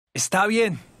Está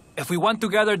bien. If we want to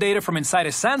gather data from inside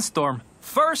a sandstorm,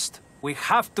 first, we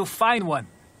have to find one.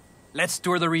 Let's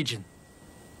tour the region.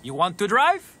 You want to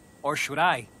drive, or should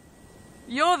I?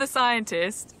 You're the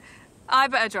scientist. I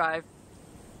better drive.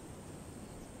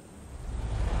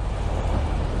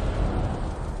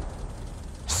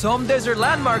 Some desert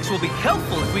landmarks will be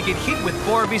helpful if we get hit with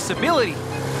poor visibility.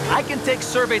 I can take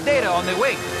survey data on the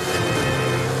way.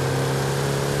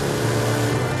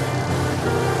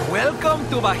 Welcome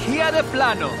to Bahía de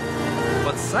Plano.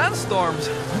 But sandstorms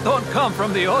don't come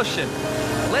from the ocean.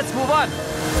 Let's move on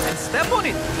and step on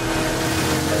it.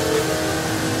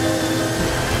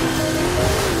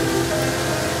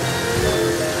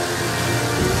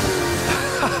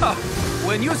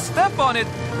 When you step on it,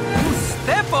 you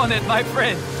step on it, my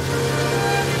friend.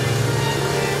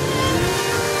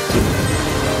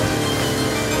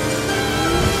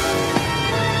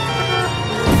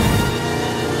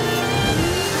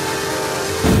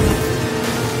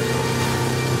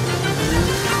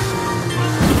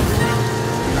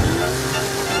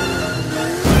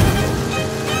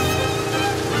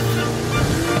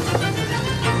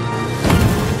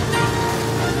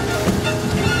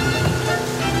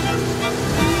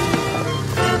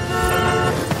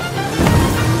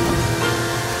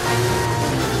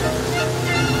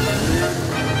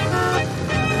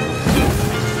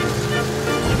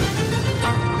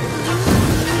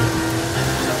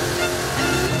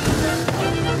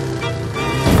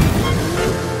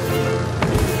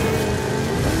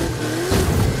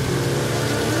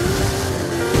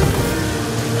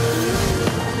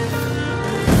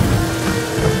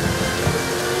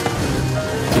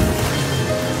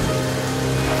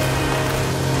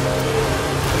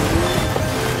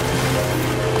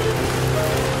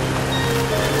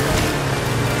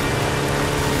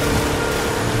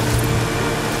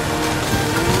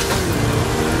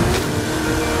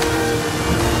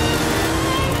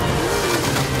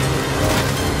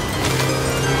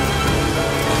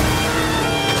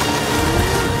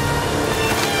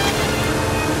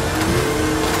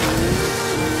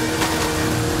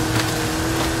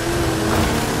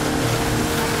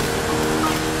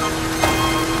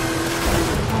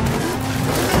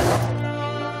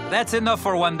 That's enough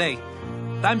for one day.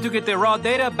 Time to get the raw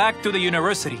data back to the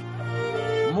university.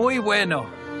 Muy bueno.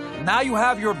 Now you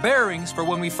have your bearings for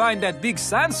when we find that big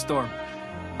sandstorm.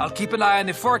 I'll keep an eye on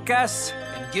the forecast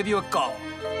and give you a call.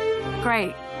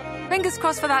 Great. Fingers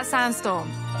crossed for that sandstorm.